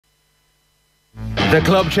The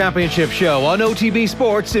Club Championship Show on OTB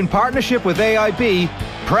Sports in partnership with AIB,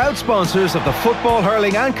 proud sponsors of the Football,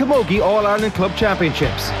 Hurling and Camogie All-Ireland Club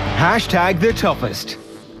Championships. # the toughest.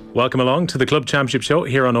 Welcome along to the Club Championship Show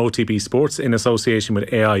here on OTB Sports in association with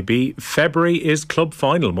AIB. February is club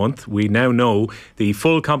final month. We now know the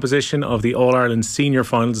full composition of the All-Ireland Senior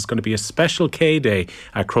Finals. Is going to be a special K-Day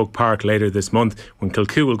at Croke Park later this month when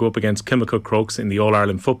Kilcoo will go up against Kilmacud Crokes in the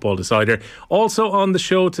All-Ireland Football Decider. Also on the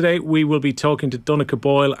show today, we will be talking to Donnchadh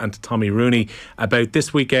Boyle and to Tommy Rooney about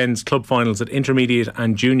this weekend's club finals at intermediate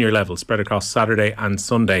and junior level spread across Saturday and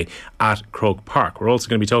Sunday at Croke Park. We're also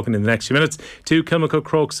going to be talking in the next few minutes to Kilmacud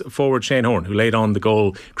Crokes forward Shane Horan, who laid on the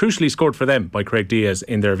goal crucially scored for them by Craig Diaz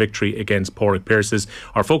in their victory against Padraig Pearses.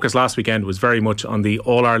 Our focus last weekend was very much on the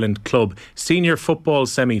All-Ireland Club Senior Football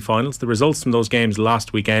semi-finals. The results from those games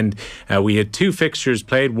last weekend, we had two fixtures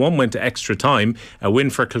played. One went to extra time, a win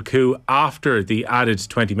for Kilcoo after the added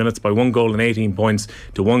 20 minutes by 1 goal and 18 points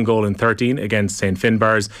to 1 goal and 13 against St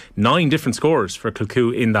Finbarrs. 9 different scores for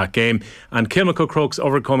Kilcoo in that game, and Kilmacud Crokes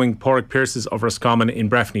overcoming Padraig Pearses of Roscommon in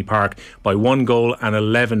Breffni Park by 1 goal and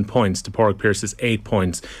 11 points to Padraig Pearses' 8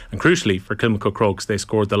 points. And crucially for Kilmacud Crokes, they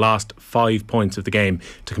scored the last 5 points of the game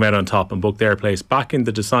to come out on top and book their place back in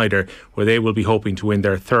the decider, where they will be hoping to win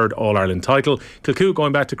their third All-Ireland title. Kilcoo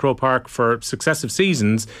going back to Croke Park for successive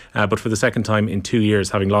seasons, but for the second time in 2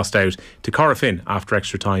 years, having lost out to Corofin after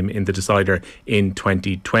extra time in the decider in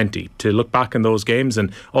 2020. To look back on those games and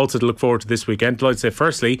also to look forward to this weekend, I'd say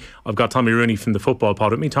firstly, I've got Tommy Rooney from the Football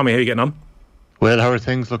Pod with me. Tommy, how are you getting on? Well, how are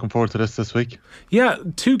things? Looking forward to this week. Yeah,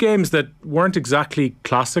 2 games that weren't exactly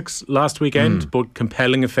classics last weekend, but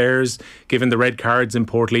compelling affairs, given the red cards in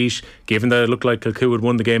Portlaoise, given that it looked like Kilcoo had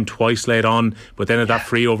won the game twice late on, but then had that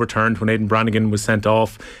free overturned when Aidan Brannigan was sent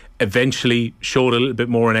off, eventually showed a little bit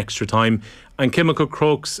more in extra time. And Kilmacud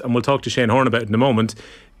Crokes, and we'll talk to Shane Horan about it in a moment,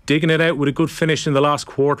 digging it out with a good finish in the last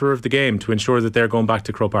quarter of the game to ensure that they're going back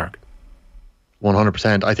to Croke Park.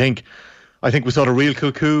 100%. I think we saw the real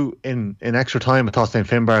Kilcoo in extra time. I thought St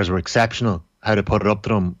Finbarrs were exceptional how to put it up to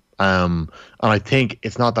them. And I think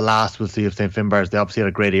it's not the last we'll see of St Finbarrs. They obviously had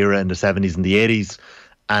a great era in the 70s and the 80s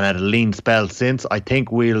and had a lean spell since. I think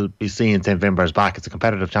we'll be seeing St Finbarrs back. It's a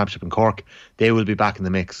competitive championship in Cork. They will be back in the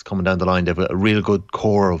mix coming down the line. They have a real good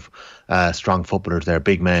core of strong footballers there,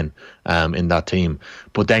 big men in that team.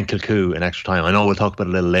 But then Kilcoo in extra time. I know we'll talk about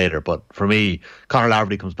it a little later, but for me, Conor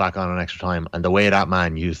Laverty comes back on in extra time, and the way that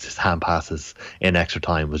man used his hand passes in extra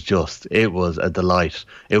time was it was a delight.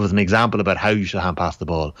 It was an example about how you should hand pass the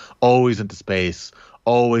ball. Always into space,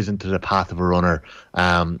 always into the path of a runner,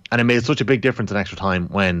 and it made such a big difference in extra time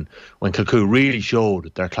when Kilcoo really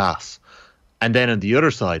showed their class. And then on the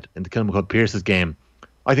other side, in the Kilmacud Pearses game,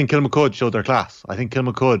 I think Kilmacud showed their class. I think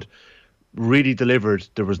Kilmacud really delivered.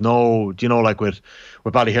 There was no, like with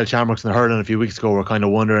Ballyhale Shamrocks and the hurling a few weeks ago, we're kind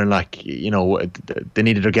of wondering, they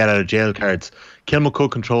needed to get out of jail cards.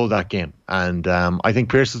 Kilmacud controlled that game, and I think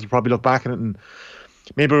Pearses will probably look back at it and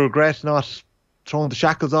maybe regret not throwing the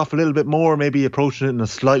shackles off a little bit more, maybe approaching it in a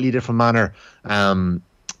slightly different manner.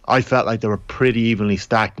 I felt like they were pretty evenly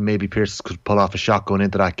stacked, and maybe Pearses could pull off a shot going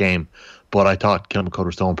into that game, but I thought Kilmacud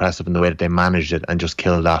were so impressive in the way that they managed it and just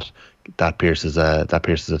killed that Pearses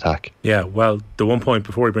attack. Yeah, well, the one point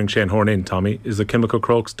before we bring Shane Horan in, Tommy, is that Kilmacud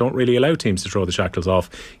Crokes don't really allow teams to throw the shackles off.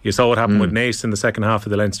 You saw what happened with Naas in the second half of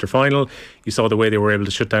the Leinster final. You saw the way they were able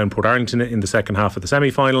to shut down Port Arlington in the second half of the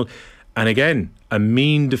semi-final. And again, a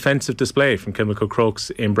mean defensive display from Kilmacud Crokes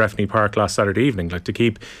in Breffni Park last Saturday evening, like to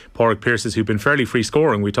keep Padraig Pearses, who've been fairly free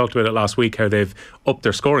scoring. We talked about it last week, how they've upped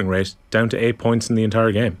their scoring rate down to 8 points in the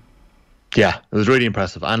entire game. Yeah, it was really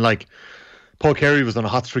impressive. And Paul Carey was on a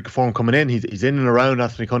hot streak of form coming in. He's in and around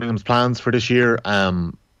Anthony Cunningham's plans for this year.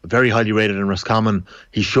 Very highly rated in Roscommon.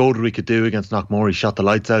 He showed what he could do against Knockmore. He shot the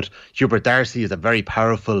lights out. Hubert Darcy is a very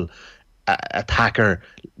powerful attacker,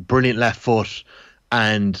 brilliant left foot.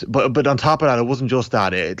 But on top of that, it wasn't just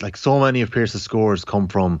that. So many of Pearse's scores come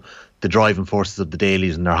from the driving forces of the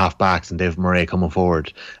Dailies and their half backs and David Murray coming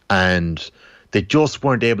forward, and they just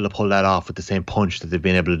weren't able to pull that off with the same punch that they've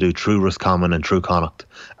been able to do through Roscommon and through Connacht,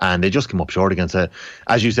 and they just came up short against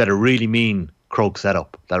as you said, a really mean Croke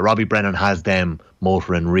setup that Robbie Brennan has them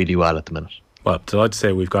motoring really well at the minute. Well, delighted to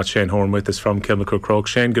say we've got Shane Horan with us from Kilmacud Crokes.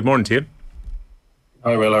 Shane, good morning to you.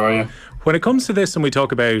 Hi, Will, how are you? When it comes to this and we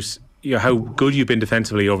talk about how good you've been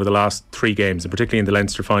defensively over the last 3 games, and particularly in the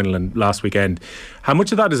Leinster final and last weekend, how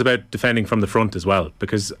much of that is about defending from the front as well?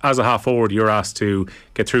 Because as a half forward, you're asked to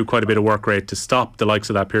get through quite a bit of work rate to stop the likes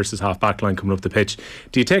of that Pearses half back line coming up the pitch.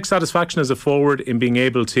 Do you take satisfaction as a forward in being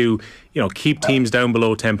able to keep teams down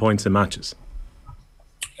below 10 points in matches?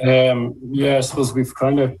 Yeah, I suppose we've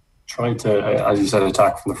kind of try to, as you said,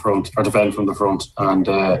 attack from the front or defend from the front and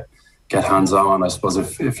get hands on. I suppose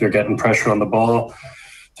if you're getting pressure on the ball,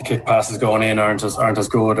 the kick passes going in aren't as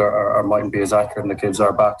good or mightn't be as accurate, and it gives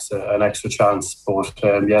our backs an extra chance. But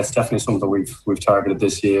it's definitely something we've targeted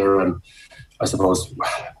this year, and I suppose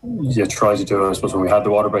you try to do it. I suppose when we had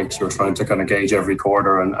the water breaks, you were trying to kind of gauge every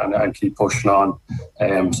quarter and keep pushing on.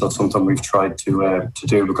 So it's something we've tried to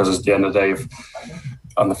do, because at the end of the day,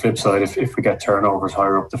 on the flip side, if we get turnovers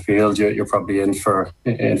higher up the field, you're probably in for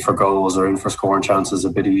goals or in for scoring chances a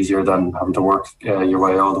bit easier than having to work your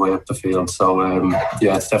way all the way up the field. So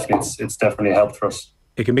it's definitely helped for us.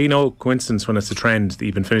 It can be no coincidence when it's a trend that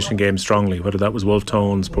you've been finishing games strongly, whether that was Wolf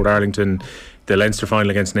Tones, Port Arlington, the Leinster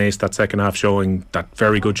final against Naas, that second half showing, that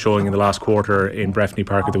very good showing in the last quarter in Breffni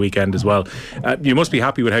Park at the weekend as well. You must be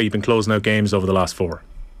happy with how you've been closing out games over the last 4.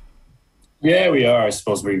 Yeah, we are. I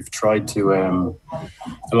suppose we've tried to.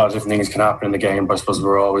 A lot of different things can happen in the game, but I suppose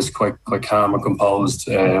we're always quite calm and composed.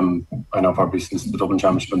 I know probably since the Dublin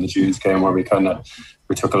Championship and the Jude's game, where we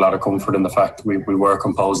took a lot of comfort in the fact we were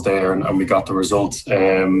composed there and we got the result.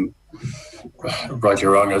 Right or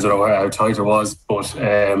wrong, I don't know how tight it was, but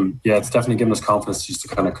it's definitely given us confidence just to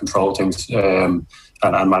kind of control things and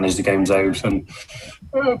manage the games out. And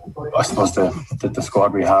I suppose the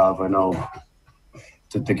squad we have, I know.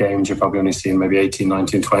 The games you're probably only seeing maybe 18,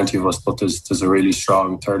 19, 20 of us, but there's a really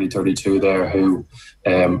strong 30, 32 there who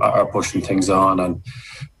are pushing things on, and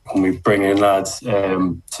when we bring in lads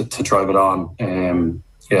to drive it on,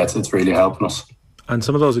 it's really helping us. And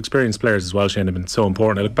some of those experienced players as well, Shane, have been so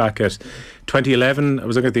important. I look back at 2011, I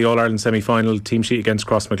was looking at the All-Ireland semi-final team sheet against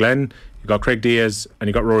Crossmaglen. You got Craig Diaz and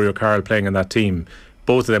you got Rory O'Carroll playing in that team.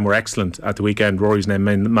 Both of them were excellent at the weekend. Rory's named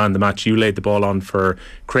man the match. You laid the ball on for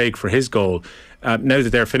Craig for his goal. Now that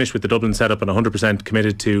they're finished with the Dublin setup and 100%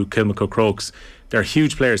 committed to Kilmacud Crokes, they're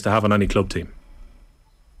huge players to have on any club team.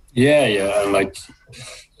 Yeah, and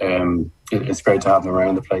it's great to have them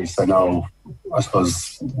around the place. I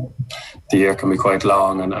suppose the year can be quite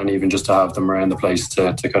long, and even just to have them around the place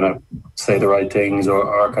to kind of say the right things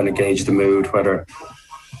or kind of gauge the mood, whether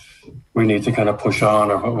we need to kind of push on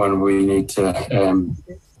or when we need to.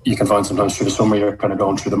 You can find sometimes through the summer you're kind of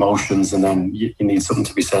going through the motions, and then you need something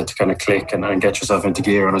to be said to kind of click and get yourself into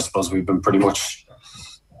gear. And I suppose we've been pretty much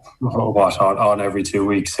on every 2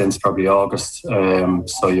 weeks since probably August.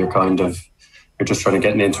 So you're just trying to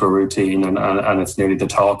get into a routine, and it's nearly the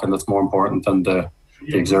talking that's more important than the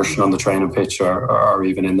exertion on the training pitch or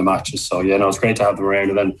even in the matches. So it's great to have them around.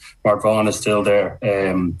 And then Mark Vaughan is still there.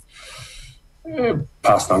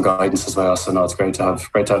 Passing on guidance as well, so it's great to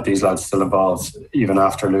have these lads still involved even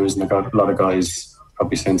after losing. I got a lot of guys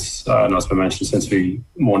probably since I know it's been mentioned since we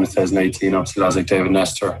won in 2018. Obviously, lads like David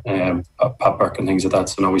Nestor, Pat Burke, and things like that.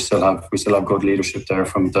 So we still have good leadership there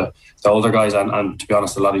from the older guys, and to be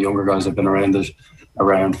honest, a lot of younger guys have been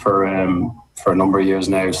around for a number of years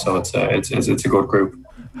now. So it's a good group.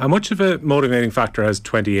 How much of a motivating factor has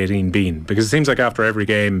 2018 been? Because it seems like after every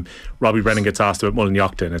game, Robbie Brennan gets asked about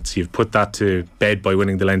Mullinloughlin. You've put that to bed by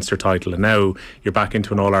winning the Leinster title, and now you're back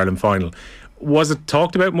into an All-Ireland final. Was it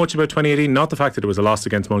talked about much about 2018? Not the fact that it was a loss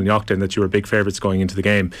against Mullinloughlin, that you were big favourites going into the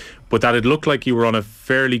game, but that it looked like you were on a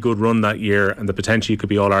fairly good run that year and the potential you could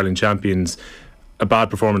be All-Ireland champions. A bad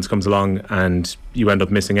performance comes along and you end up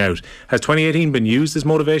missing out. Has 2018 been used as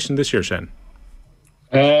motivation this year, Shane?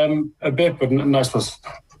 A bit, but I suppose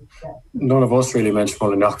none of us really mentioned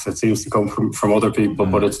Mullinloughlin. It seems to come from other people,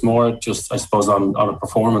 but it's more just, I suppose, on a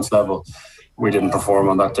performance level. We didn't perform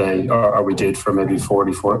on that day, or we did for maybe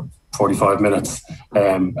 45 minutes,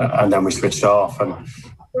 and then we switched off. And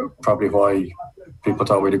probably why people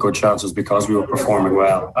thought we had a good chance was because we were performing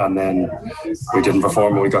well, and then we didn't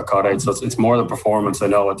perform and we got caught out. So it's more the performance. I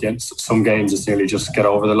know at the end, some games it's nearly just get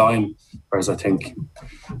over the line, whereas I think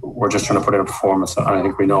we're just trying to put in a performance, and I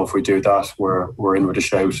think we know if we do that, we're in with a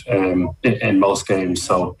shout in most games.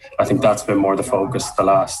 So I think that's been more the focus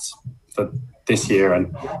this year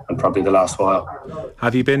and probably the last while.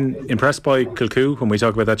 Have you been impressed by Kilcoo when we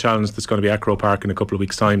talk about that challenge that's going to be at Croke Park in a couple of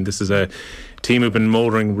weeks' time? This is a team who've been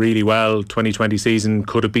mouldering really well. 2020 season,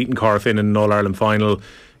 could have beaten Corofin in an All-Ireland final,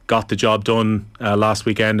 got the job done last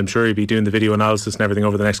weekend. I'm sure you'll be doing the video analysis and everything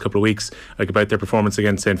over the next couple of weeks, like about their performance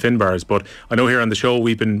against St Finbarrs. But I know here on the show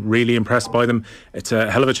we've been really impressed by them. It's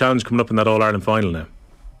a hell of a challenge coming up in that All-Ireland final now.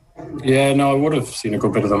 Yeah, no, I would have seen a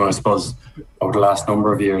good bit of them, I suppose, over the last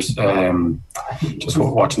number of years. Just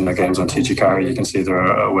watching the games on TG Carey, you can see they're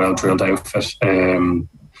a well-drilled outfit.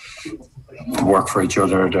 One work for each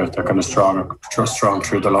other. They're kind of strong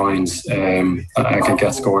through the lines, and can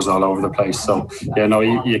get scores all over the place. So yeah, no,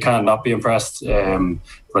 you can't not be impressed.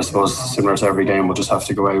 But I suppose similar to every game, we'll just have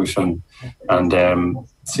to go out and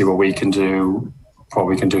see what we can do. What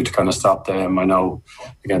we can do to kind of stop them. I know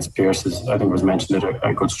against Pearses, I think it was mentioned,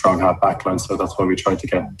 a good strong half backline, so that's why we try to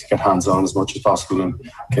get hands on as much as possible, and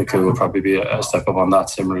Kilcoo will probably be a step up on that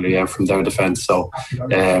similarly from their defence. So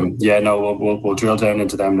we'll drill down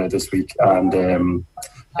into them now this week, and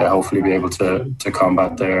hopefully be able to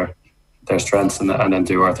combat their strengths and then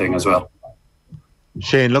do our thing as well.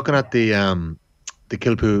 Shane, looking at the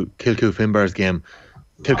Kilcoo Finbars game,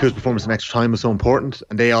 Kilcoo's performance in extra time was so important,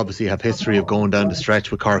 and they obviously have history of going down the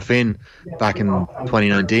stretch with Corofin back in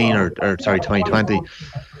 2019 or 2020.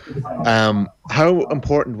 How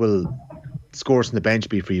important will scores on the bench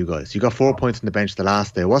be for you guys? You got 4 points on the bench the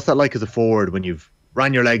last day. What's that like as a forward when you've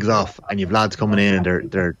ran your legs off and you've lads coming in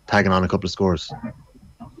and they're tagging on a couple of scores?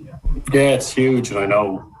 Yeah, it's huge, and I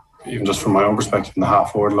know even just from my own perspective in the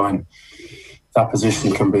half forward line, that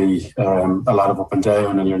position can be a lot of up and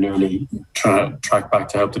down, and you're nearly trying to track back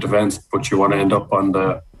to help the defence, but you want to end up on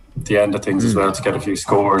the end of things as well to get a few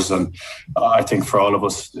scores. And I think for all of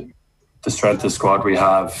us, the strength of the squad we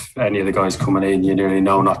have, any of the guys coming in, you nearly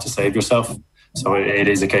know not to save yourself. So it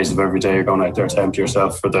is a case of every day you're going out there to empty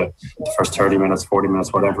yourself for the first 30 minutes, 40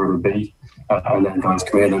 minutes, whatever it will be. And then guys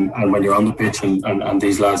come in, and when you're on the pitch and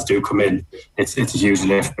these lads do come in, it's a huge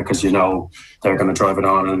lift, because you know they're going to drive it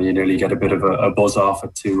on, and you nearly get a bit of a buzz off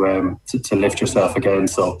it to lift yourself again.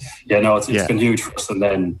 So it's been huge for us. And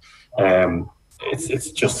then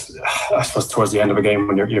it's just, I suppose, towards the end of a game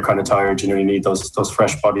when you're kind of tired, you need those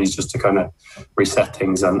fresh bodies just to kind of reset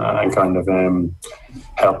things and kind of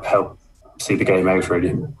help see the game out,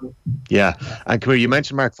 really. Yeah, and come here, you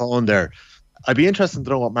mentioned Mark Vaughan there. I'd be interested to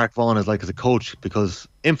know what Mark Vaughan is like as a coach, because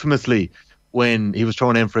infamously, when he was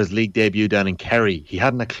thrown in for his league debut down in Kerry, he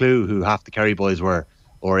hadn't a clue who half the Kerry boys were,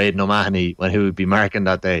 or Aidan O'Mahony, when he would be marking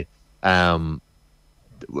that day. Did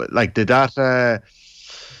that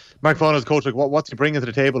Mark Vaughan as a coach, what's he bringing to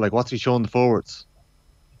the table? What's he showing the forwards?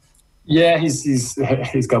 Yeah, he's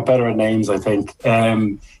got better at names, I think.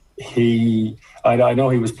 I know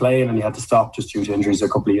he was playing and he had to stop just due to injuries a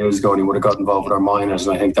couple of years ago, and he would have got involved with our minors,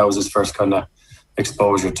 and I think that was his first kind of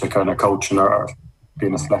exposure to kind of coaching or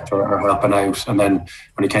being a selector or helping out. And then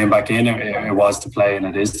when he came back in, it was to play, and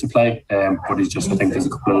it is to play, but he's just, I think there's a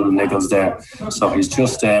couple of little niggles there, so he's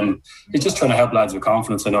just trying to help lads with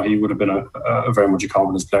confidence. I know he would have been a very much a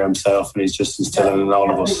confidence player himself, and he's just instilling in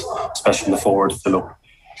all of us, especially in the forward, to look,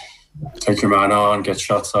 take your man on, get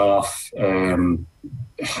shots off,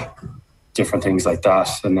 different things like that.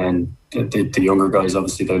 And then the younger guys,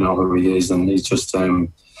 obviously they know who he is, and he's just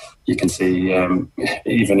you can see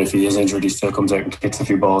even if he is injured, he still comes out and kicks a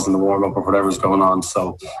few balls in the warm-up or whatever's going on.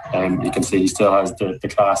 So you can see he still has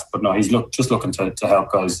the class, but no, he's just looking to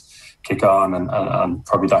help guys kick on and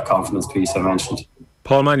probably that confidence piece I mentioned.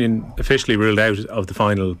 Paul Mannion officially ruled out of the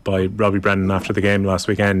final by Robbie Brennan after the game last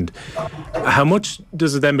weekend. How much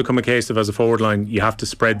does it then become a case of, as a forward line, you have to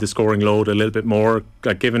spread the scoring load a little bit more?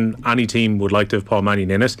 Given any team would like to have Paul Mannion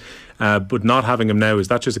in it, but not having him now, is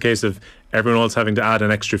that just a case of everyone else having to add an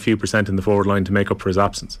extra few percent in the forward line to make up for his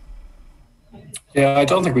absence? Yeah, I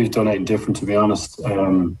don't think we've done anything different, to be honest.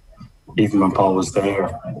 Even when Paul was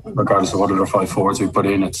there, regardless of what other five forwards we put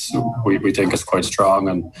in, we think it's quite strong.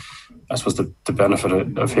 And I suppose the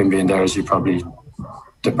benefit of him being there is teams probably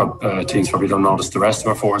don't notice the rest of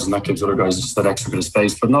our forwards, and that gives other guys just that extra bit of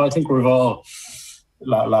space. But no, I think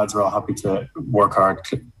lads are all happy to work hard,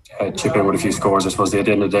 chip in with a few scores. I suppose at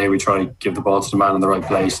the end of the day, we try to give the ball to the man in the right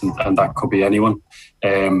place, and that could be anyone.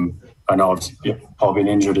 I know Paul being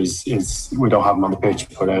injured is we don't have him on the pitch,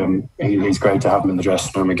 but he's great to have him in the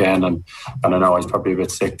dressing room again. And I know he's probably a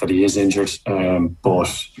bit sick that he is injured,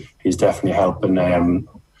 but he's definitely helping.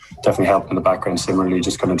 Definitely helping in the background, similarly,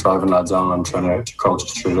 just kind of driving lads on and trying to coach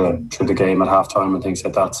us through the game at halftime and things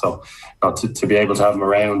like that. So to be able to have him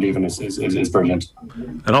around even is brilliant.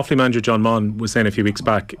 And Offaly manager John Mon was saying a few weeks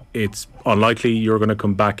back it's unlikely you're going to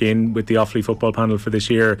come back in with the Offaly football panel for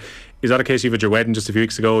this year. Is that a case? You've had your wedding just a few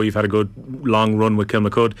weeks ago, you've had a good long run with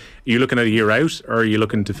Kilmacud. Are you looking at a year out, or are you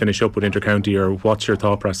looking to finish up with Intercounty, or what's your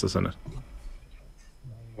thought process on it?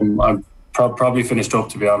 I'm probably finished up,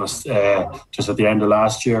 to be honest, just at the end of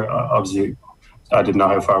last year. Obviously I didn't know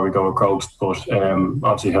how far we go with Crokes, but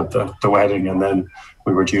obviously had the wedding, and then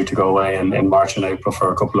we were due to go away in March and April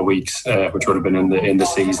for a couple of weeks, which would have been in the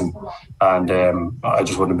season, and I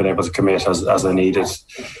just wouldn't have been able to commit as I needed.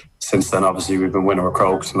 Since then, obviously we've been winning with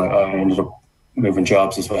Crokes, and I ended up moving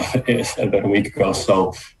jobs as well about a week ago,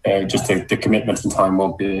 so just the commitment and time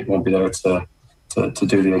won't be there to to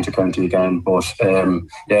do the intercounty again. But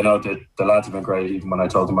the lads have been great. Even when I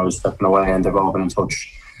told them I was stepping away, and they've all been in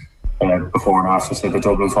touch before and after, say the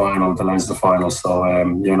Dublin final, the Leinster final. So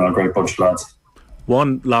a great bunch of lads.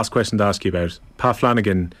 One last question to ask you about. Pat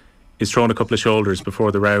Flanagan is throwing a couple of shoulders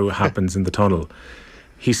before the row happens in the tunnel.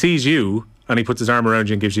 He sees you and he puts his arm around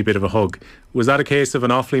you and gives you a bit of a hug. Was that a case of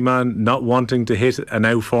an Offaly man not wanting to hit a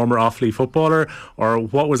now former Offaly footballer, or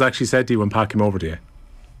what was actually said to you when Pat came over to you?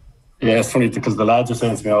 Yeah, it's funny because the lads are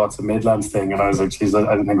saying to me, "Oh, it's a Midlands thing," and I was like, "Geez, I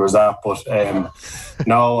didn't think it was that." But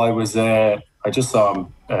no, I was. I just saw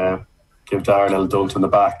him give Dara a little dult in the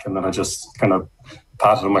back, and then I just kind of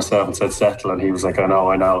patted him myself and said, "Settle," and he was like, "I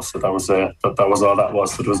know." So that was that was all that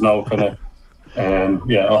was. So there was no kind of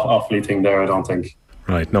Offaly thing there, I don't think.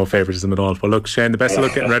 Right, no favouritism at all. Well, look, Shane, the best of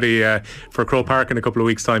luck getting ready for Croke Park in a couple of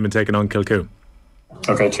weeks' time and taking on Kilcoo.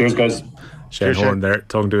 Okay, cheers, guys. Shane Horan there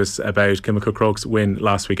talking to us about Kilmacud Crokes' win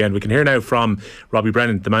last weekend. We can hear now from Robbie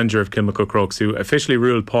Brennan, the manager of Kilmacud Crokes, who officially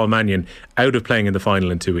ruled Paul Mannion out of playing in the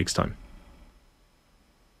final in 2 weeks' time.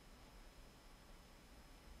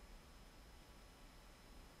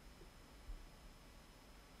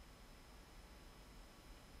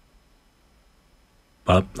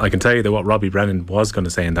 Well, I can tell you that what Robbie Brennan was going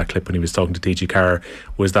to say in that clip when he was talking to TG Carr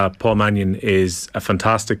was that Paul Mannion is a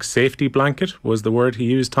fantastic safety blanket, was the word he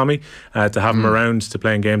used, Tommy, to have him around to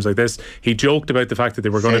playing games like this. He joked about the fact that they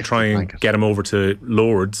were going to try and get him over to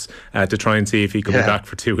Lords to try and see if he could be back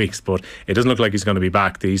for 2 weeks, but it doesn't look like he's going to be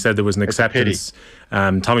back. He said there was an acceptance.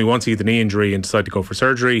 Tommy, once he had the knee injury and decided to go for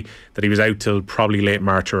surgery, that he was out till probably late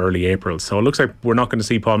March or early April. So it looks like we're not going to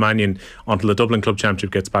see Paul Mannion until the Dublin Club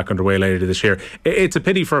Championship gets back underway later this year. It's a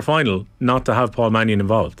pity for a final not to have Paul Mannion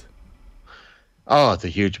involved. Oh, it's a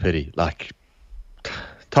huge pity. Like,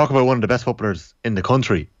 talk about one of the best footballers in the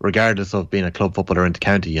country, regardless of being a club footballer in the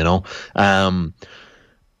county, you know.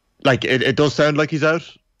 It does sound like he's out.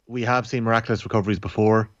 We have seen miraculous recoveries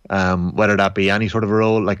before, whether that be any sort of a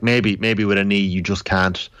role. Like maybe with a knee, you just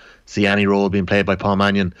can't see any role being played by Paul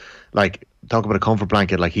Mannion. Like, talk about a comfort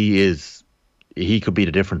blanket. Like, he could be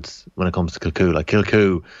the difference when it comes to Kilcoo. Like,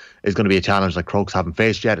 Kilcoo is going to be a challenge like Crokes haven't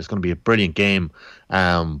faced yet. It's going to be a brilliant game,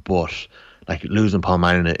 but like losing Paul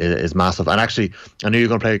Mannion is massive. And actually, I knew you were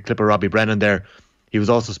going to play a clip of Robbie Brennan there. He was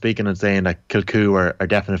also speaking and saying that Kilcoo are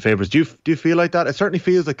definite favourites. Do you feel like that? It certainly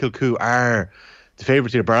feels like Kilcoo are the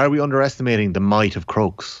favourites here, but are we underestimating the might of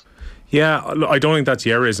Crokes? Yeah, I don't think that's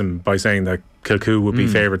Yerism by saying that Kilcoo would be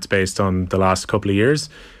favourites based on the last couple of years.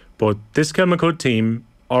 But this Kilmacud team,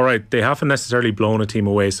 all right, they haven't necessarily blown a team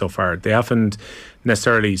away so far. They haven't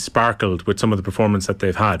necessarily sparkled with some of the performance that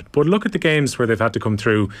they've had. But look at the games where they've had to come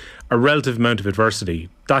through a relative amount of adversity.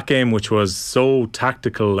 That game, which was so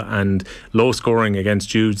tactical and low scoring against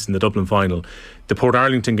Jude's in the Dublin final. The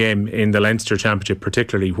Portarlington game in the Leinster Championship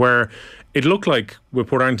particularly, where it looked like with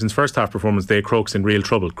Portarlington's first half performance, they had Crokes in real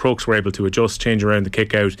trouble. Crokes were able to adjust, change around the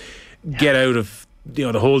kick out, get out of the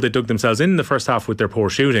hole they dug themselves in the first half with their poor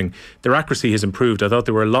shooting. Their accuracy has improved. I thought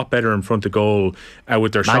they were a lot better in front of goal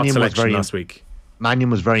with their shot selection last week.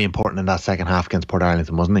 Mannion was very important in that second half against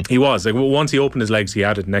Portarlington, wasn't he? He was. Like, once he opened his legs, he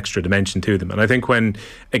added an extra dimension to them. And I think when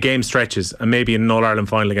a game stretches, and maybe in an All-Ireland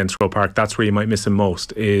final against Croke Park, that's where you might miss him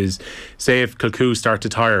most, is say if Kilcoo start to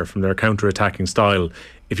tire from their counter-attacking style.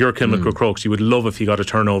 If you're Kilmacud Crokes, you would love if he got a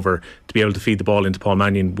turnover to be able to feed the ball into Paul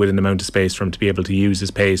Mannion with an amount of space for him to be able to use his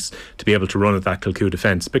pace to be able to run at that Kilcoo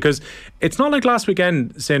defence. Because it's not like last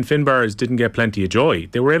weekend St Finbarrs didn't get plenty of joy.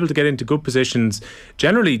 They were able to get into good positions.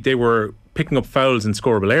 Generally, they were picking up fouls in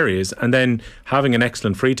scoreable areas, and then having an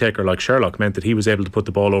excellent free taker like Sherlock meant that he was able to put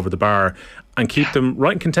the ball over the bar and keep them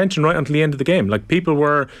right in contention right until the end of the game. Like, people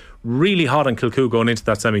were really hot on Kilcoo going into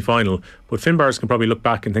that semi-final, but Finbarrs can probably look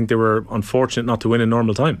back and think they were unfortunate not to win in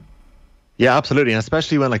normal time. Yeah, absolutely, and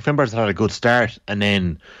especially when like Finbarrs had a good start and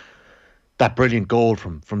then that brilliant goal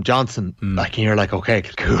from Johnson, like, you're like, okay,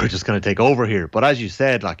 Kilcoo are just going to take over here. But as you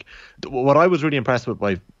said, like, what I was really impressed with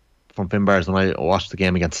from Finbarrs when I watched the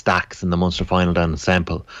game against Stacks in the Munster final down in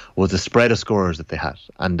Semple was the spread of scorers that they had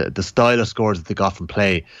and the style of scores that they got from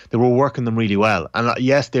play. They were working them really well, and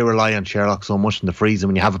yes, they rely on Sherlock so much in the frees, and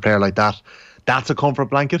when you have a player like that, that's a comfort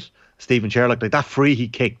blanket. Stephen Sherlock, like that free he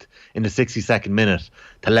kicked in the 62nd minute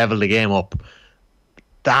to level the game up,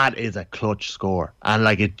 that is a clutch score, and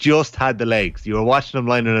like, it just had the legs. You were watching him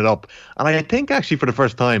lining it up, and I think actually for the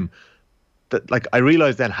first time that, like, I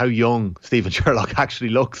realised then how young Stephen Sherlock actually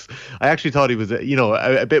looks. I actually thought he was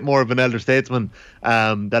a bit more of an elder statesman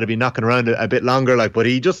that'd be knocking around a bit longer, like, but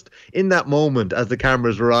he just, in that moment as the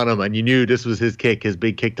cameras were on him and you knew this was his kick, his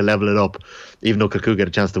big kick to level it up, even though Kilcoo get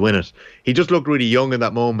a chance to win it, he just looked really young in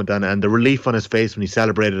that moment, and the relief on his face when he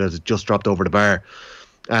celebrated as it just dropped over the bar.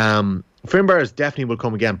 Finbars definitely will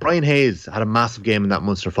come again. Brian Hayes had a massive game in that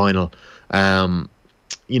Munster final. There's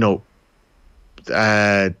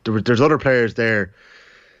other players there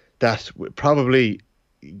that probably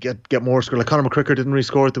get more score. Like Conor McCricker didn't really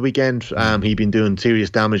score at the weekend. He'd been doing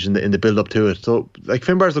serious damage in the build up to it. So like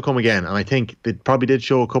Finbars will come again, and I think they probably did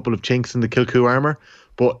show a couple of chinks in the Kilcoo armour.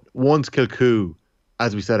 But once Kilcoo,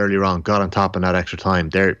 as we said earlier on, got on top in that extra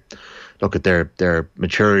time, look at their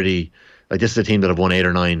maturity. Like, this is a team that have won 8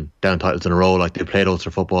 or 9 down titles in a row. Like, they played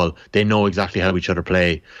Ulster football. They know exactly how each other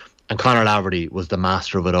play. And Conor Laverty was the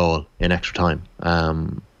master of it all in extra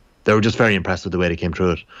time. They were just very impressed with the way they came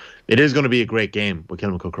through it. It is going to be a great game with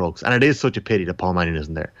Kilmacud Crokes. And it is such a pity that Paul Mannion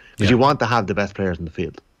isn't there. Because you want to have the best players in the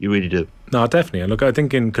field. You really do. No, definitely. And look, I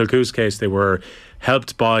think in Kilcoo's case, they were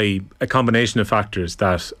helped by a combination of factors.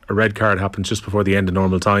 That a red card happens just before the end of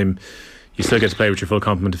normal time. You still get to play with your full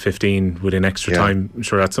complement of 15 within extra time. I'm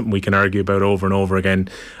sure that's something we can argue about over and over again.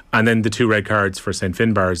 And then the 2 red cards for St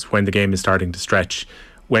Finbars when the game is starting to stretch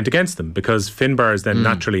went against them, because Finbars then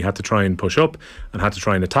naturally had to try and push up and had to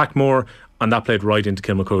try and attack more, and that played right into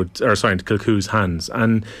into Kilcoo's hands.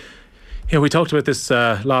 And we talked about this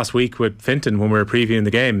last week with Finton when we were previewing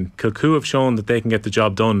the game. Kilcoo have shown that they can get the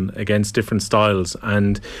job done against different styles,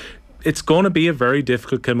 and it's going to be a very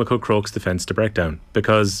difficult Kilmacud Crokes defence to break down,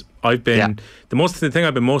 because I've been the thing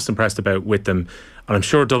I've been most impressed about with them, and I'm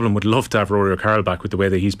sure Dublin would love to have Rory O'Carroll back with the way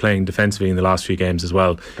that he's playing defensively in the last few games as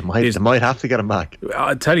well. They might have to get him back.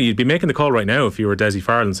 I tell you, you'd be making the call right now if you were Desi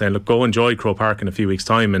Farrell saying, look, go enjoy Croke Park in a few weeks'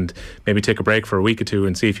 time and maybe take a break for a week or two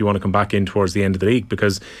and see if you want to come back in towards the end of the league,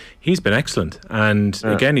 because he's been excellent. And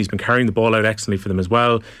again, he's been carrying the ball out excellently for them as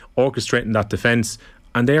well, orchestrating that defence,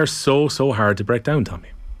 and they are so hard to break down, Tommy.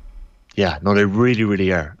 Yeah, no, they really,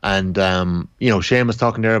 really are. And, Shane was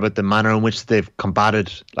talking there about the manner in which they've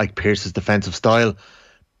combated, like, Pearses' defensive style.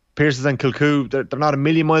 Pearses and Kilcoo, they're not a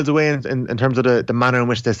million miles away in terms of the manner in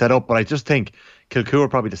which they set up, but I just think Kilcoo are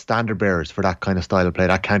probably the standard bearers for that kind of style of play,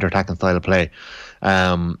 that counter-attacking style of play.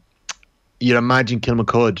 You'd imagine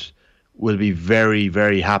Kilmacud will be very,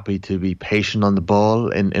 very happy to be patient on the ball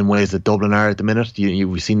in ways that Dublin are at the minute.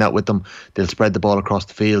 We've seen that with them. They'll spread the ball across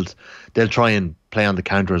the field. They'll try and play on the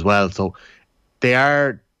counter as well. So they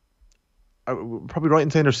are probably right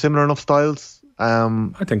in saying they're similar enough styles.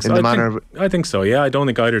 I think so. I think so. Yeah, I don't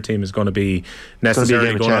think either team is going to be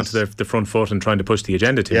necessarily going onto the front foot and trying to push the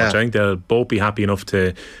agenda too much. I think they'll both be happy enough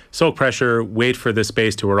to soak pressure, wait for the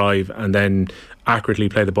space to arrive, and then accurately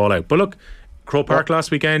play the ball out. But look, Croke Park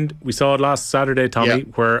last weekend, we saw it last Saturday, Tommy,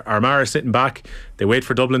 where Armagh are sitting back, they wait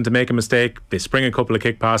for Dublin to make a mistake, they spring a couple of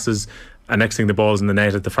kick passes, and next thing the ball's in the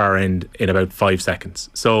net at the far end in about 5 seconds.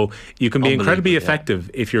 So you can be incredibly effective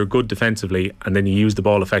if you're good defensively, and then you use the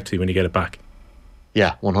ball effectively when you get it back.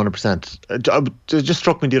 Yeah, 100%. It just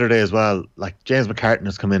struck me the other day as well, like James McCartan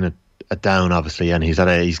has come in at down, obviously, and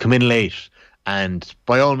he's come in late. And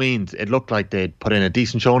by all means, it looked like they'd put in a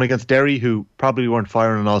decent showing against Derry, who probably weren't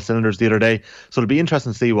firing on all cylinders the other day. So it'll be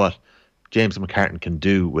interesting to see what James McCartan can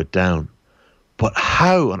do with Down. But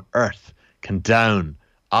how on earth can Down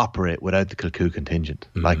operate without the Kilcoo contingent?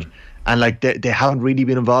 They haven't really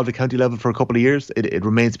been involved at county level for a couple of years. It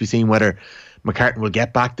remains to be seen whether McCartan will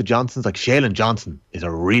get back the Johnsons. Like, Shailen Johnson is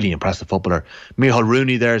a really impressive footballer. Micheál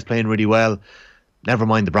Rooney there is playing really well. Never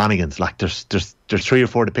mind the Brannigans. Like, there's 3 or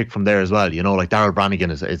 4 to pick from there as well. Like Darryl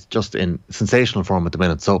Brannigan is just in sensational form at the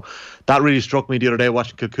minute. So that really struck me the other day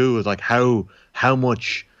watching Kilcoo, is like how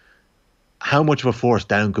much of a force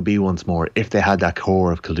Down could be once more if they had that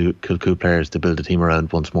core of Kilcoo players to build a team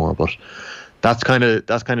around once more. But that's kind of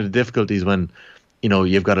the difficulties when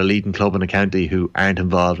you've got a leading club in a county who aren't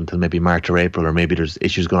involved until maybe March or April, or maybe there's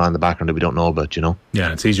issues going on in the background that we don't know about, Yeah,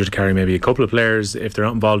 it's easier to carry maybe a couple of players if they're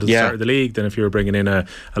not involved at the start of the league than if you were bringing in a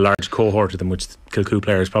large cohort of them, which Kilcoo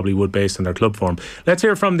players probably would based on their club form. Let's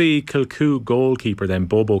hear from the Kilcoo goalkeeper then,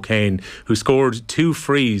 Bobo Kane, who scored 2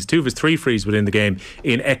 of his 3 frees within the game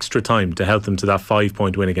in extra time to help them to that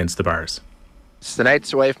 5-point win against the Bars. It's the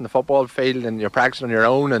nights away from the football field and you're practicing on your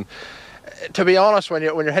own, and to be honest, when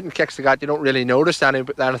you're hitting kicks like that, you don't really notice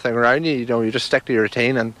anything around you. You just stick to your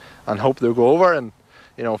routine and hope they'll go over. And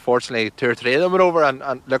fortunately, 2 or 3 of them went over,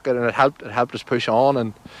 and look, and it helped us push on,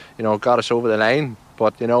 and got us over the line.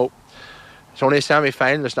 But it's only a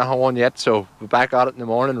semi-final; it's not won yet. So we're back at it in the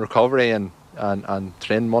morning, recovery and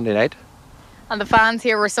train Monday night. And the fans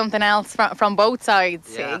here were something else from both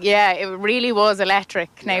sides. Yeah, it really was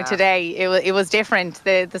electric now today. It was different.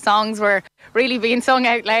 The songs were really being sung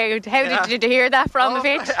out loud. How did you hear that from the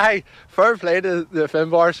pitch? Fair play to the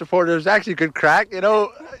Finbar supporters. Actually good crack,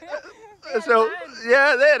 So,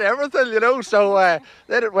 yeah, they had everything, So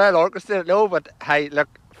they had it well orchestrated, but hey, look,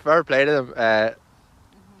 fair play to them.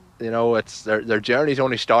 You know, it's their journey's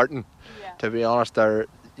only starting. Yeah. To be honest, they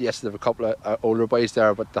have a couple of older boys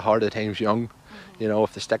there, but the heart of the team's young. You know,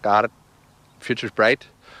 if they stick at it, future's bright.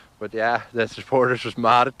 But yeah, the supporters was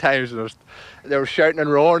mad at times, and they were shouting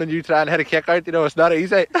and roaring, and you try and hit a kick out. You know, it's not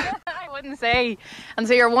easy. I wouldn't say. And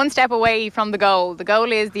so you're one step away from the goal. The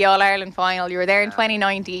goal is the All-Ireland final. You were there in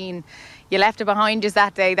 2019. You left it behind just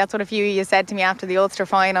that day. That's what a few of you said to me after the Ulster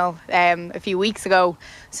final a few weeks ago.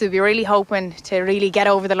 So we'll be really hoping to really get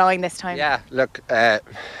over the line this time. Yeah, look,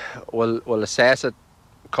 we'll assess it.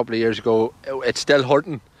 A couple of years ago, it's still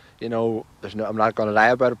hurting. You know, I'm not going to lie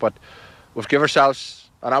about it, but we've given ourselves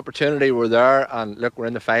an opportunity. We're there, and look, we're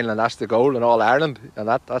in the final, and that's the goal in All Ireland, and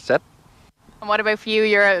that's it. And what about for you?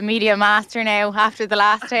 You're a media master now. After the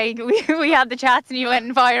last day, we had the chats and you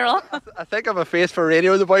went viral. I think I'm a face for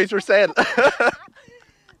radio, the boys were saying.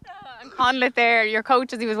 And Conlett there, your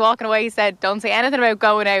coach, as he was walking away, he said, don't say anything about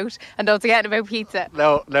going out and don't say anything about pizza.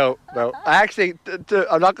 No. I actually,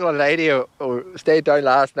 I'm not going to lie to you, I stayed down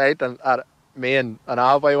last night, and me and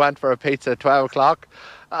Alboy went for a pizza at 12 o'clock.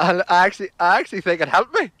 And I actually think it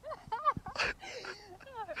helped me.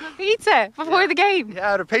 Pizza before the game? Yeah,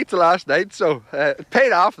 I had a pizza last night, so it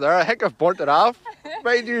paid off there. I think I've burnt it off,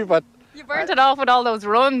 mind you, but... You burnt it off with all those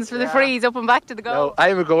runs for the frees up and back to the goal. No,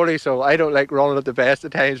 I'm a goalie, so I don't like running at the best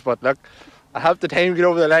of times, but look, I have the time to get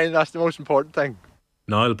over the line, that's the most important thing.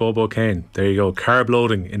 Niall Bobo Kane, there you go, carb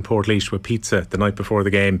loading in Portlaoise with pizza the night before the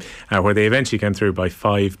game, where they eventually came through by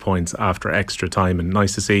 5 points after extra time, and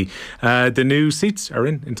nice to see the new seats are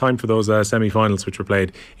in time for those semi-finals which were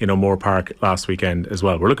played in O'Moore Park last weekend as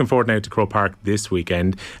well. We're looking forward now to Croke Park this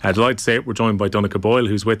weekend. Delighted to say it, we're joined by Donnchadh Boyle,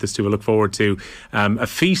 who's with us too. We'll look forward to a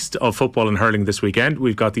feast of football and hurling this weekend.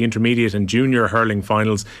 We've got the intermediate and junior hurling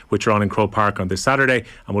finals which are on in Croke Park on this Saturday,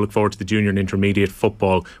 and we'll look forward to the junior and intermediate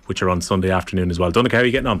football which are on Sunday afternoon as well. Donnchadh, how are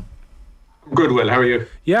you getting on? Good, Will. How are you?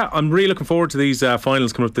 Yeah, I'm really looking forward to these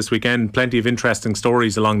finals coming up this weekend. Plenty of interesting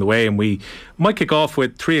stories along the way, and we might kick off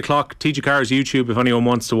with 3 o'clock TG Carr's YouTube if anyone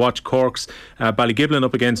wants to watch Cork's Ballygiblin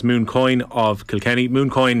up against Mooncoin of Kilkenny.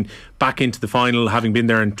 Mooncoin back into the final, having been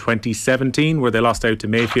there in 2017 where they lost out to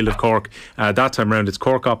Mayfield of Cork. That time round it's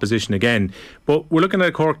Cork opposition again, but we're looking at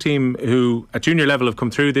a Cork team who at junior level have come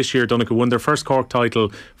through this year. Donnchadh won their first Cork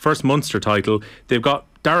title, first Munster title. They've got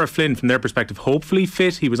Dara Flynn, from their perspective, hopefully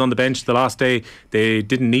fit. He was on the bench the last day. They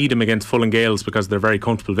didn't need him against Full and Gales because of their very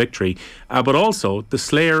comfortable victory. But also the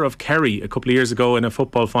slayer of Kerry a couple of years ago in a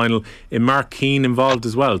football final, in Mark Keane involved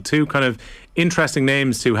as well. Two kind of interesting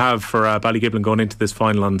names to have for Ballygiblin going into this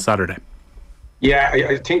final on Saturday. Yeah,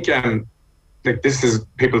 I think like this is,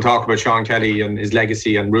 people talk about Sean Kelly and his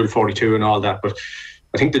legacy and Rule 42 and all that, but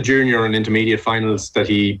I think the junior and intermediate finals that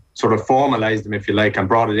he sort of formalised them, if you like, and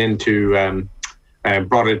brought it into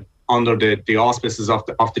brought it under the auspices of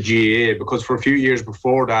the GAA, because for a few years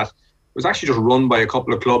before that it was actually just run by a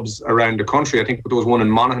couple of clubs around the country. I think there was one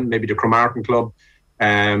in Monaghan, maybe the Cromartin club,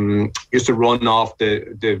 used to run off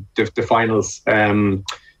the finals.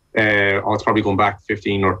 It's probably going back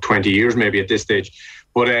 15 or 20 years maybe at this stage,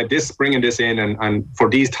 but bringing this in and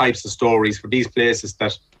for these types of stories, for these places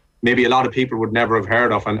that maybe a lot of people would never have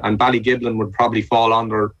heard of, and Ballygiblin would probably fall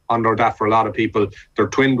under that for a lot of people. They're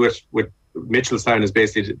twinned with Mitchelstown is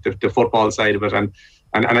basically the football side of it, and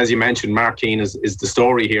as you mentioned, Mark Keane is the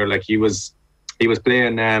story here. Like he was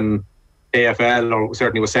playing AFL, or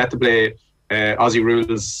certainly was set to play Aussie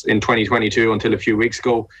rules in 2022 until a few weeks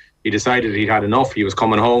ago. He decided he'd had enough. He was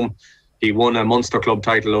coming home. He won a Munster club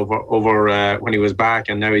title over when he was back,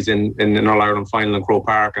 and now he's in an All-Ireland final in Croke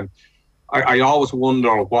Park. And I always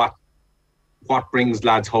wonder what brings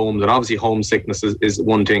lads home. And obviously homesickness is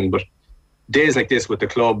one thing, but days like this with the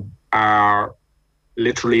club are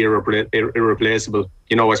literally irreplaceable.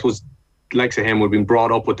 You know, I suppose likes of him would have been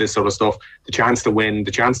brought up with this sort of stuff, the chance to win,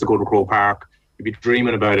 the chance to go to Croke Park, you'd be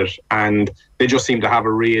dreaming about it, and they just seem to have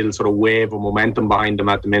a real sort of wave of momentum behind them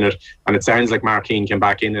at the minute, and it sounds like Mark Keane came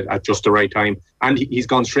back in at just the right time, and he's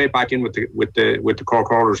gone straight back in with the Cork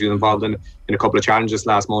Hurlers. He was involved in a couple of challenges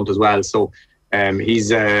last month as well, so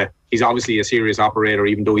he's obviously a serious operator,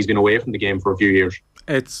 even though he's been away from the game for a few years.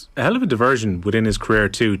 It's a hell of a diversion within his career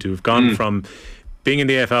too, to have gone from being in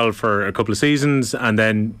the AFL for a couple of seasons and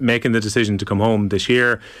then making the decision to come home this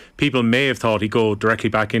year. People may have thought he'd go directly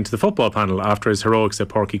back into the football panel after his heroics at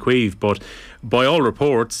Páirc Uí Chaoimh, but by all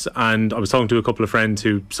reports, and I was talking to a couple of friends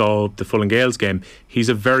who saw the Full and Gales game, he's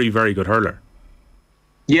a very, very good hurler.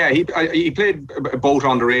 Yeah, he played both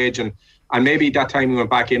underage, and maybe that time he went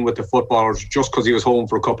back in with the footballers just because he was home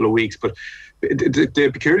for a couple of weeks. But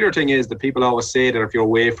the peculiar thing is that people always say that if you're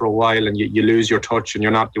away for a while and you lose your touch and you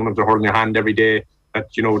don't have to hold your hand every day,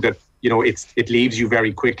 it leaves you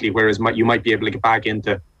very quickly. Whereas you might be able to get back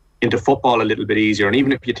into into football a little bit easier. And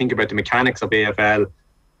even if you think about the mechanics of AFL,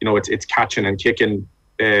 it's catching and kicking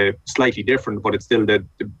slightly different, but it's still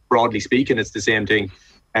broadly speaking, it's the same thing.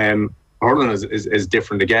 Hurling is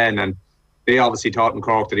different again, and they obviously thought in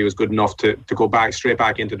Cork that he was good enough to go straight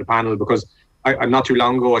back into the panel, because not too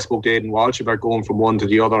long ago I spoke to Aidan Walsh about going from one to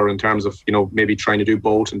the other in terms of maybe trying to do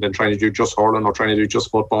both and then trying to do just hurling or trying to do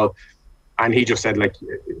just football, and he just said, like,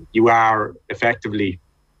 you are effectively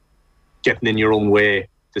getting in your own way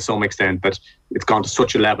to some extent, that it's gone to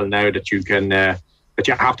such a level now that you can that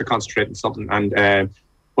you have to concentrate on something. And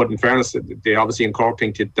but in fairness, they obviously in Cork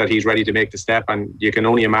think that he's ready to make the step, and you can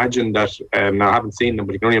only imagine that. Now I haven't seen them,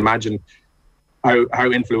 but you can only imagine how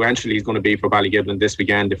influential he's going to be for Ballygiblin this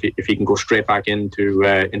weekend if he can go straight back into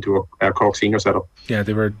a Cork senior setup. Yeah,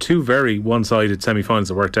 there were two very one-sided semi-finals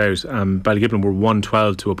that worked out. Ballygiblin were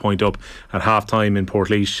 1-12 to a point up at half-time in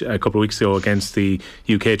Portlaoise a couple of weeks ago against the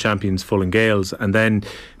UK champions Fulham Gales, and then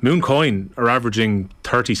Mooncoin are averaging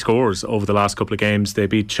 30 scores over the last couple of games. They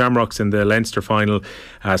beat Shamrocks in the Leinster final,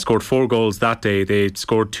 scored 4 goals that day. They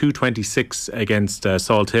scored 226 against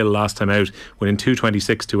Salt Hill last time out, winning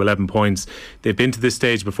 226 to 11 points. They've been to this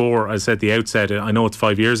stage before. As I said at the outset, I know it's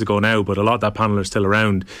 5 years ago now, but a lot of that panel are still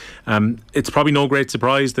around. It's probably no great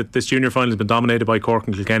surprise that this junior final has been dominated by Cork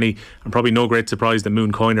and Kilkenny, and probably no great surprise that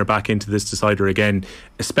Mooncoin are back into this decider again,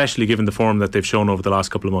 especially given the form that they've shown over the last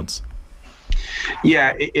couple of months.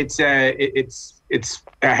 Yeah, it's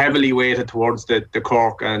heavily weighted towards the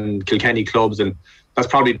Cork and Kilkenny clubs, and that's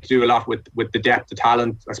probably to do a lot with the depth of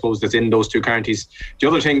talent, I suppose, that's in those two counties. The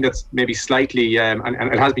other thing that's maybe slightly, and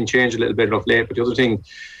it has been changed a little bit of late, but the other thing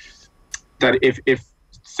that if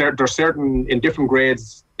there's certain, in different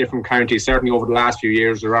grades, different counties, certainly over the last few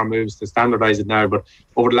years, there are moves to standardise it now, but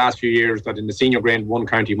over the last few years, that in the senior grade, one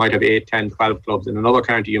county you might have 8, 10, 12 clubs. In another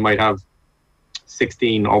county, you might have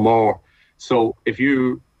 16 or more. So if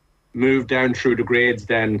you move down through the grades,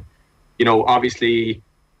 then, obviously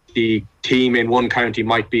the team in one county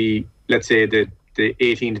might be, let's say, the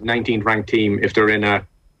 18th, 19th ranked team if they're in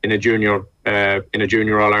a junior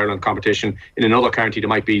All Ireland competition. In another county, there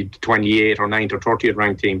might be 28th or 9th or 30th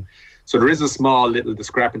ranked team. So there is a small little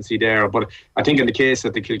discrepancy there. But I think in the case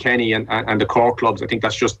of the Kilkenny and the Cork clubs, I think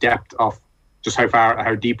that's just depth of just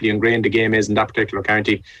how deeply ingrained the game is in that particular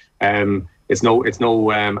county. It's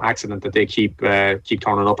no accident that they keep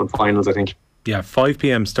turning up in finals, I think. Yeah, 5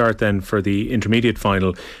 p.m. start then for the intermediate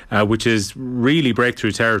final, which is really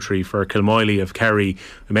breakthrough territory for Kilmoyley of Kerry.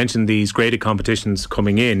 We mentioned these graded competitions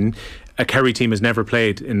coming in. A Kerry team has never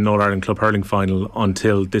played in an All-Ireland Club Hurling final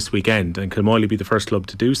until this weekend, and Kilmoyley be the first club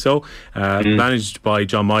to do so, managed by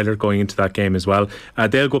John Myler going into that game as well.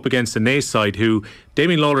 They'll go up against the Naas side, who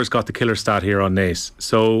Damien Lawler's got the killer stat here on Naas.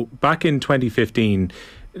 So back in 2015,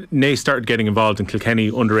 Naas started getting involved in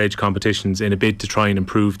Kilkenny underage competitions in a bid to try and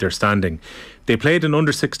improve their standing. They played an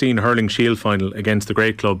under-16 hurling shield final against the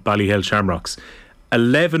great club Ballyhale Shamrocks.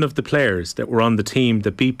 11 of the players that were on the team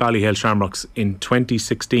that beat Ballyhale Shamrocks in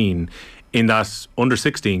 2016 in that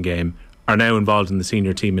under-16 game are now involved in the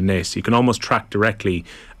senior team in Naas. You can almost track directly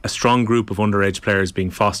a strong group of underage players being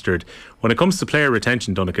fostered. When it comes to player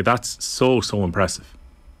retention, Donnchadh, that's so impressive.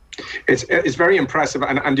 It's very impressive,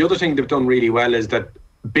 and the other thing they've done really well is that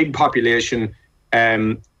big population,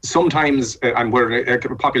 sometimes, and where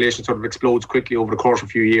a population sort of explodes quickly over the course of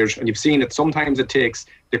a few years, and you've seen it, sometimes it takes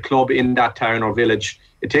the club in that town or village,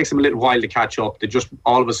 it takes them a little while to catch up. They just,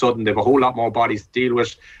 all of a sudden, they have a whole lot more bodies to deal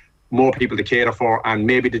with, more people to cater for, and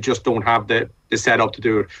maybe they just don't have the setup to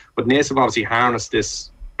do it. But Naas have obviously harnessed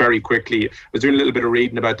this very quickly. I was doing a little bit of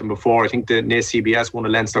reading about them before. I think the Naas CBS won a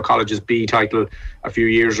Leinster College's B title a few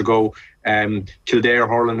years ago. Kildare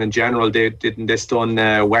hurling in general, they didn't this done.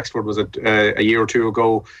 Wexford was a year or two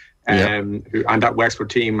ago, and that Wexford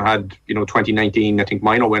team had 2019 I think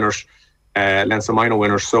minor winners, Leinster minor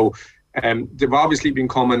winners. So they've obviously been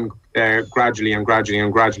coming gradually, and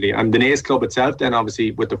the Naas club itself, then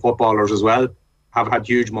obviously with the footballers as well, have had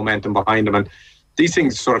huge momentum behind them, and these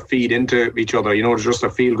things sort of feed into each other. There's just a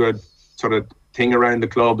feel-good sort of thing around the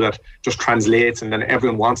club that just translates, and then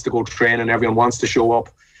everyone wants to go train and everyone wants to show up.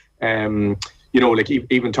 Like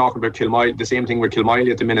even talking about Kilmoyley, the same thing with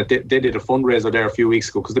Kilmoyley at the minute. They did a fundraiser there a few weeks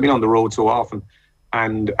ago because they've been on the road so often.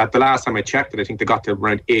 And at the last time I checked it, I think they got to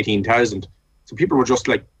around 18,000. So people were just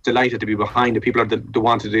like delighted to be behind it. People that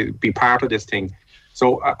wanted to be part of this thing.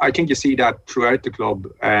 So I think you see that throughout the club,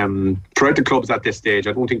 throughout the clubs at this stage.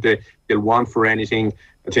 I don't think they'll want for anything.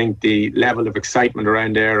 I think the level of excitement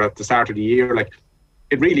around there at the start of the year, like,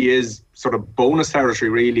 it really is sort of bonus territory,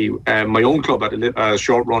 really. My own club had a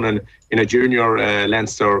short run in a junior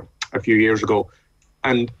Leinster a few years ago.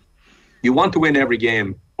 And you want to win every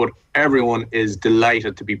game, but everyone is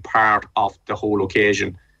delighted to be part of the whole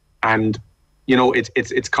occasion. And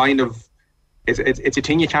it's kind of it's a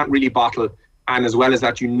thing you can't really bottle. And as well as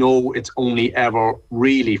that, it's only ever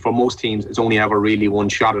really, for most teams, it's only ever really one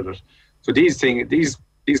shot at it. So these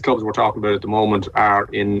clubs we're talking about at the moment are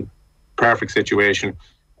in perfect situation.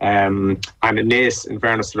 And Naas, in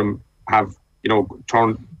fairness to them, have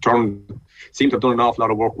seem to have done an awful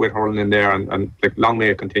lot of work with hurling in there, and like, long may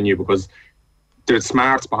it continue, because there's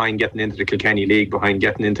smarts behind getting into the Kilkenny League, behind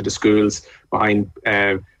getting into the schools, behind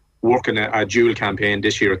working a dual campaign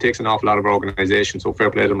this year. It takes an awful lot of organisation, so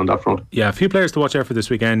fair play to them on that front. Yeah, a few players to watch out for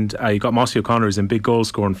this weekend. You got Mossy O'Connor is in big goal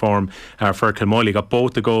scoring form for Kilmoyle. He got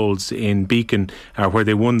both the goals in Beacon where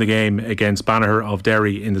they won the game against Banagher of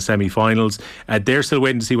Derry in the semi-finals. They're still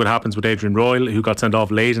waiting to see what happens with Adrian Royal, who got sent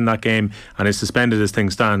off late in that game and is suspended as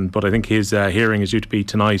things stand, but I think his hearing is due to be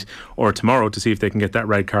tonight or tomorrow to see if they can get that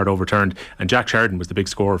red card overturned. And Jack Sheridan was the big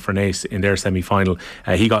scorer for Naas in their semi-final.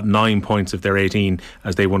 He got 9 points of their 18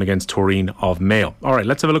 as they won against Toreen of Mayo. Alright,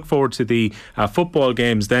 let's have a look forward to the football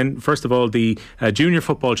games then. First of all, the Junior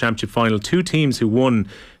Football Championship final. Two teams who won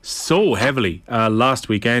so heavily last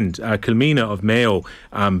weekend. Kilmina of Mayo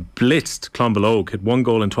blitzed Clonbelogue, had 1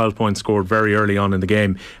 goal and 12 points scored very early on in the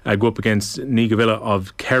game. Go up against Negavilla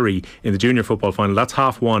of Kerry in the Junior Football final. That's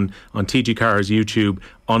 1:30 on TG Carr's YouTube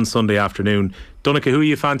on Sunday afternoon. Donnchadh, who are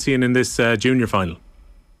you fancying in this junior final?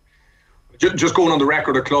 Just going on the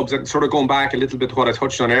record of clubs and sort of going back a little bit to what I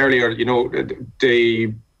touched on earlier,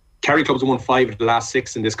 the Kerry clubs have won 5 of the last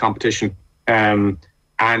 6 in this competition. And,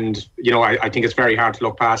 I think it's very hard to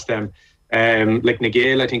look past them. Like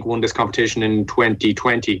Nagale, I think, won this competition in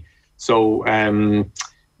 2020. So,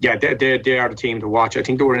 they are the team to watch. I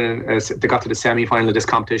think they were they got to the semi-final of this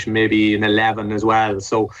competition maybe in 11 as well.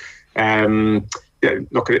 So,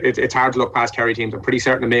 look, it's hard to look past Kerry teams. I'm pretty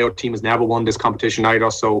certain the Mayo team has never won this competition either.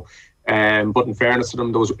 So, but in fairness to them,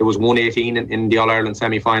 it was 118 in the All-Ireland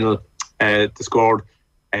semi-final. They scored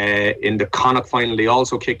in the Connacht final. They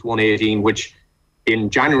also kicked 118, which in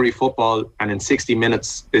January football and in 60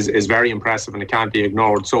 minutes is very impressive, and it can't be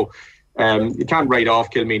ignored. So you can't write off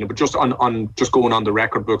Kilmina, but just on just going on the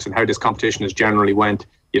record books and how this competition has generally went,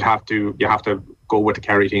 you have to go with the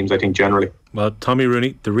Kerry teams, I think, generally. Well, Tommy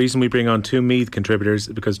Rooney, the reason we bring on 2 Meath contributors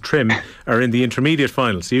is because Trim are in the intermediate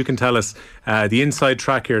final. So you can tell us the inside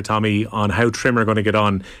track here, Tommy, on how Trim are going to get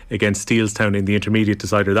on against Steelstown in the intermediate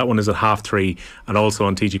decider. That one is at 3:30 and also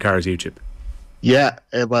on TG Carr's YouTube. Yeah,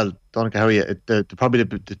 well, Donnchadh, how are you? Probably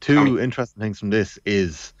the two interesting things from this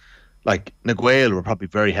is, like, Naguil were probably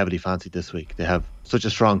very heavily fancied this week. They have such a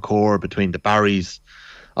strong core between the Barrys.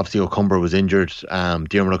 Obviously, O'Cumber was injured.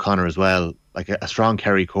 Diarmuid O'Connor as well. Like a strong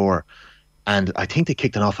Kerry core. And I think they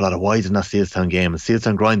kicked an awful lot of wides in that Steelstown game. And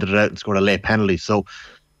Steelstown grinded it out and scored a late penalty. So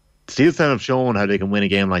Steelstown have shown how they can win a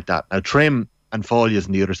game like that. Now, Trim and Follies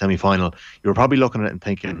in the other semi-final, you were probably looking at it and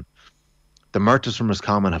thinking, the Murtas from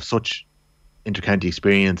Roscommon have such inter-county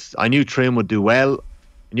experience. I knew Trim would do well.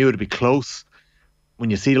 I knew it would be close. When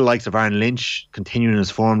you see the likes of Aaron Lynch continuing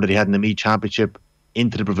his form that he had in the Meath Championship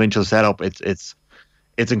into the provincial setup, it's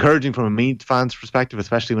encouraging from a Meath fan's perspective,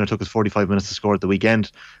 especially when it took us 45 minutes to score at the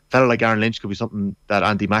weekend. A fella like Aaron Lynch could be something that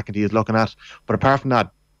Andy McEntee is looking at. But apart from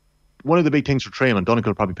that, one of the big things for Trim, and Donnchadh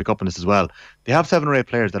will probably pick up on this as well, they have 7 or 8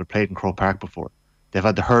 players that have played in Croke Park before. They've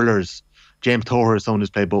had the hurlers. James Toher is someone who's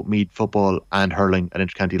played both Meath football and hurling at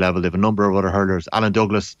inter-county level. They have a number of other hurlers. Alan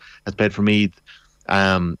Douglas has played for Meath.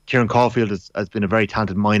 Kieran Caulfield has been a very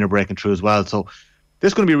talented minor breaking through as well. So this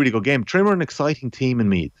is going to be a really good game. Trim are an exciting team in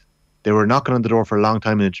Meath. They were knocking on the door for a long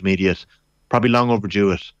time in intermediate, probably long overdue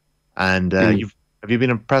it. And have you been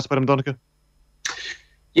impressed by them, Donnchadh?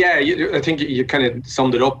 Yeah, I think you kind of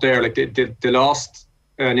summed it up there. Like they lost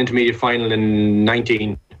an intermediate final in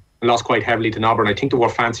 19 and lost quite heavily to Auburn. I think they were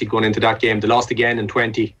fancied going into that game. They lost again in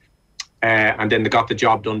 20, and then they got the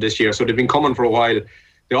job done this year. So they've been coming for a while.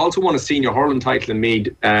 They also won a senior hurling title in Meath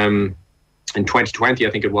in 2020, I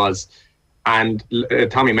think it was. And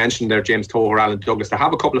Tommy mentioned there James Toher, Alan Douglas. They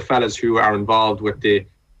have a couple of fellas who are involved with the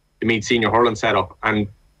Meath senior hurling setup. And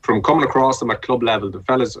from coming across them at club level, the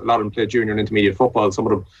fellas, a lot of them play junior and intermediate football, some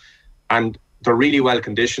of them, and they're really well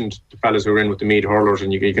conditioned, the fellas who are in with the Meath hurlers,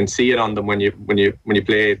 and you can see it on them when you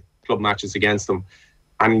play club matches against them.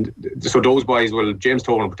 And so those boys, well, James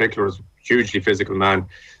Toher in particular is a hugely physical man.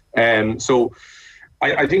 So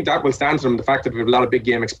I think that will stand to them, the fact that we have a lot of big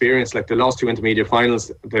game experience. Like, they lost 2 intermediate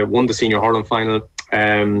finals, they won the senior hurling final,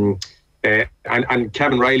 and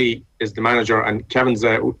Kevin Riley is the manager, and Kevin's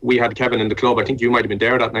we had Kevin in the club. I think you might have been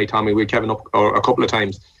there that night, Tommy. We had Kevin up a couple of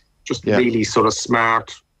times. Just really sort of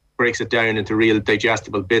smart, breaks it down into real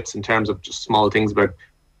digestible bits in terms of just small things about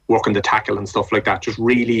working the tackle and stuff like that. Just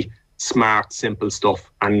really smart, simple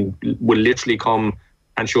stuff, and will literally come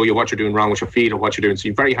and show you what you're doing wrong with your feet or what you're doing. So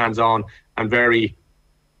you're very hands-on and very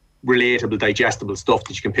relatable, digestible stuff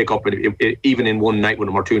that you can pick up even in one night with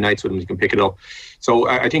him or 2 nights with him. You can pick it up. So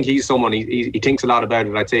I think he's someone, he thinks a lot about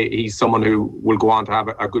it. I'd say he's someone who will go on to have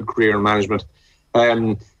a good career in management.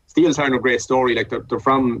 Steeltown are a great story. Like they're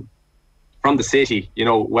from the city, you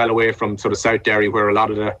know, well away from sort of South Derry, where a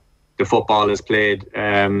lot of the football is played.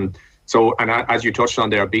 So, and as you touched on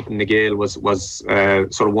there, beating the Gale was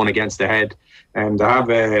sort of one against the head. And I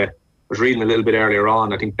was reading a little bit earlier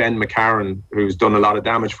on, I think Ben McCarron, who's done a lot of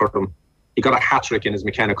damage for them, he got a hat-trick in his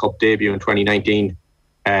McKenna Cup debut in 2019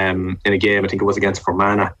 in a game, I think it was against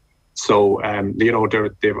Fermanagh. So, you know,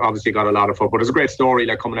 they've obviously got a lot of football. There's a great story,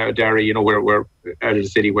 like coming out of Derry, you know, where out of the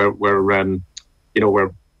city where you know,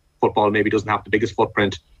 where football maybe doesn't have the biggest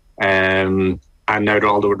footprint. And now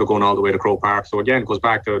they're going all the way to Croke Park. So again, it goes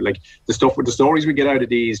back to like the stories we get out of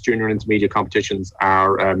these junior and intermediate competitions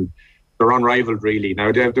are they're unrivaled, really.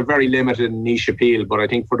 Now they're very limited in niche appeal, but I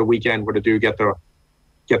think for the weekend where they do get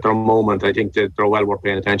their moment, I think that they're well worth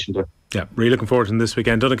paying attention to. Yeah, really looking forward to this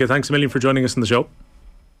weekend. Donnchadh, thanks a million for joining us on the show.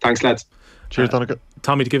 Thanks, lads. Cheers, Donnchadh.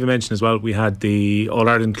 Tommy, to give a mention as well, we had the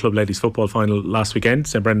All-Ireland Club Ladies Football Final last weekend,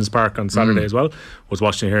 St Brendan's Park on Saturday as well. Was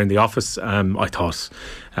watching it here in the office. I thought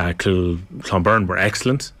Clonberne were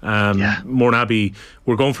excellent. Mourne Abbey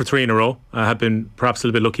were going for 3 in a row. Had been perhaps a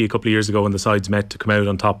little bit lucky a couple of years ago when the sides met to come out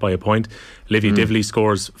on top by a point. Olivia Divley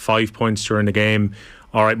scores 5 points during the game.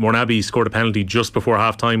 All right, Mourne Abbey scored a penalty just before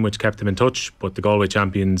half-time, which kept them in touch, but the Galway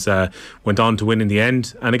champions went on to win in the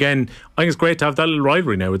end. And again, I think it's great to have that little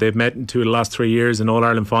rivalry now where they've met in 2 of the last 3 years in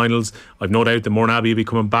All-Ireland finals. I've no doubt that Mourne Abbey will be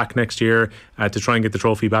coming back next year to try and get the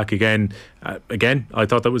trophy back again. Again, I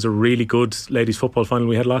thought that was a really good ladies football final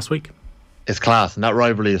we had last week. It's class, and that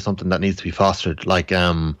rivalry is something that needs to be fostered. Like,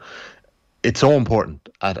 it's so important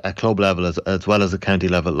at club level as well as at county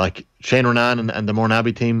level. Like Shane Horan and the Mourne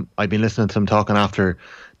Abbey team, I've been listening to them talking after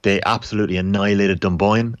they absolutely annihilated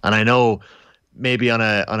Dunboyne. And I know maybe on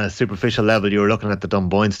a superficial level you were looking at the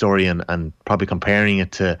Dunboyne story and probably comparing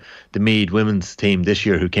it to the Meath women's team this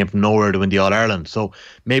year, who came from nowhere to win the All-Ireland. So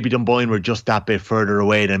maybe Dunboyne were just that bit further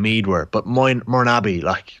away than Meath were. But Mourne Abbey,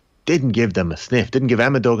 like, didn't give them a sniff, didn't give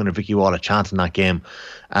Emma Duggan or Vicky Wall a chance in that game.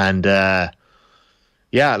 And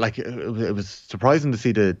yeah, like it was surprising to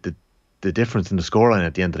see the difference in the scoreline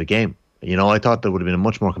at the end of the game. You know, I thought there would have been a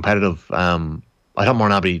much more competitive. I thought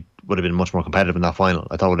Mourne Abbey would have been much more competitive in that final.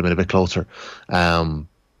 I thought it would have been a bit closer.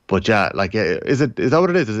 But yeah, like, is that what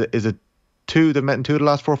it is? Is it 2? They've met in 2 of the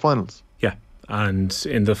last 4 finals. Yeah, and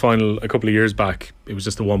in the final a couple of years back, it was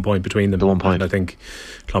just the 1 point between them. The 1 point. And I think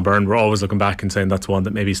Clonberne were always looking back and saying that's one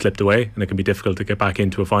that maybe slipped away, and it can be difficult to get back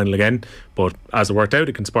into a final again. But as it worked out,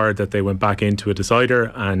 it conspired that they went back into a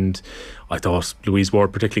decider, and I thought Louise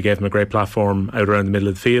Ward particularly gave them a great platform out around the middle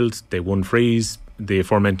of the field. They won frees. The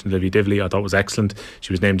aforementioned Olivia Divley I thought was excellent.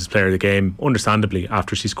 She was named as player of the game, understandably,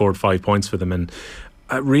 after she scored 5 points for them. And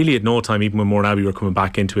really at no time, even when Mourne Abbey were coming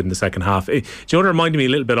back into it in the second half. Do you know what it reminded me a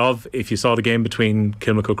little bit of? If you saw the game between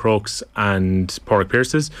Kilmacud Crokes and Padraig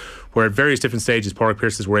Pearses, where at various different stages Padraig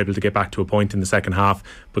Pearses were able to get back to a point in the second half,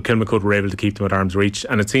 but Kilmacud were able to keep them at arm's reach.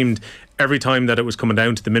 And it seemed every time that it was coming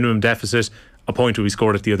down to the minimum deficit, a point would be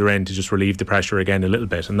scored at the other end to just relieve the pressure again a little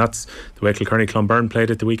bit. And that's the way Kilkenny Clonberne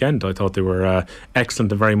played at the weekend. I thought they were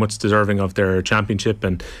excellent and very much deserving of their championship,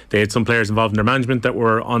 and they had some players involved in their management that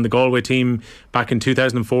were on the Galway team back in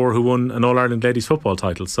 2004 who won an All-Ireland ladies football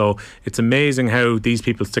title. So it's amazing how these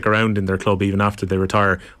people stick around in their club even after they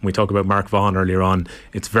retire. When we talk about Mark Vaughan earlier on,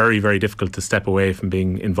 it's very, very difficult to step away from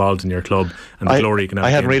being involved in your club and the glory you can have.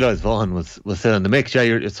 I hadn't realised Vaughan was still in the mix. Yeah,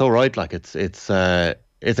 it's so right. Like it's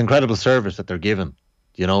incredible service that they're given.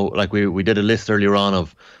 You know, like we did a list earlier on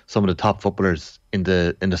of some of the top footballers in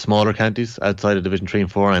the smaller counties outside of Division 3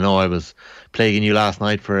 and 4. I know I was plaguing you last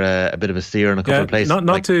night for a bit of a steer in a couple of places.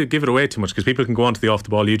 Not to give it away too much, because people can go onto the Off the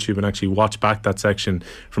Ball YouTube and actually watch back that section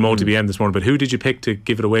from OTB AM this morning. But who did you pick to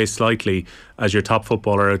give it away slightly as your top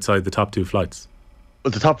footballer outside the top 2 flights?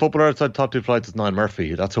 Well, the top footballer outside the top 2 flights is Niall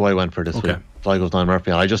Murphy. That's who I went for this week. Sligo's Niall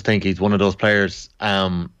Murphy. And I just think he's one of those players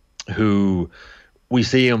who we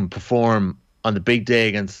see him perform on the big day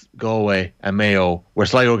against Galway and Mayo, where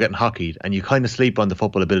Sligo are getting hockeyed, and you kind of sleep on the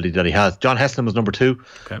football ability that he has. John Heston was number 2.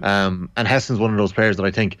 And Heston's one of those players that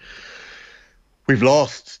I think we've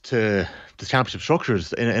lost to the championship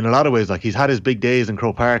structures in a lot of ways. Like, he's had his big days in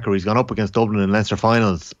Croke Park, or he's gone up against Dublin in Leinster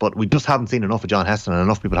finals, but we just haven't seen enough of John Heston, and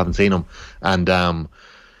enough people haven't seen him. And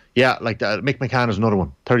yeah, like Mick McCann is another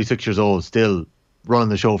one, 36 years old, still running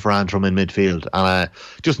the show for Antrim in midfield. And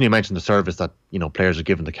just when you mentioned the service that players are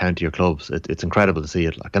given to county or clubs, it's incredible to see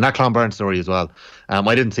it. And that Clonberne story as well.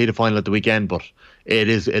 I didn't see the final at the weekend, but it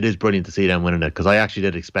is brilliant to see them winning it, because I actually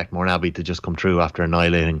did expect Mourneabbey to just come through after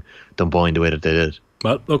annihilating Dunboyne the way that they did.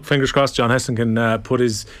 Well, look, fingers crossed John Heston can put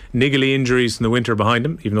his niggly injuries in the winter behind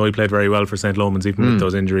him, even though he played very well for St. Lomans even with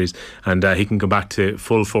those injuries, and he can come back to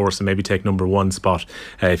full force and maybe take number 1 spot.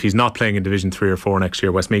 If he's not playing in Division 3 or 4 next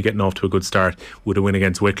year, Westmeath getting off to a good start with a win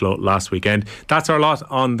against Wicklow last weekend. That's our lot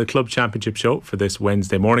on the Club Championship show for this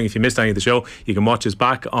Wednesday morning. If you missed any of the show, you can watch us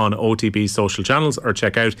back on OTB's social channels or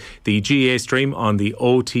check out the GA stream on the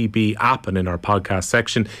OTB app and in our podcast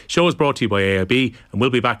section. Show is brought to you by AIB, and we'll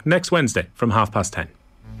be back next Wednesday from 10:30.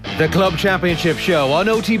 The Club Championship show on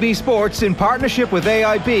OTB Sports in partnership with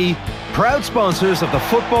AIB, proud sponsors of the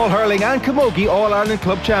Football, Hurling and Camogie All-Ireland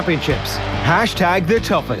Club Championships. #the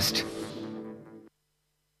toughest.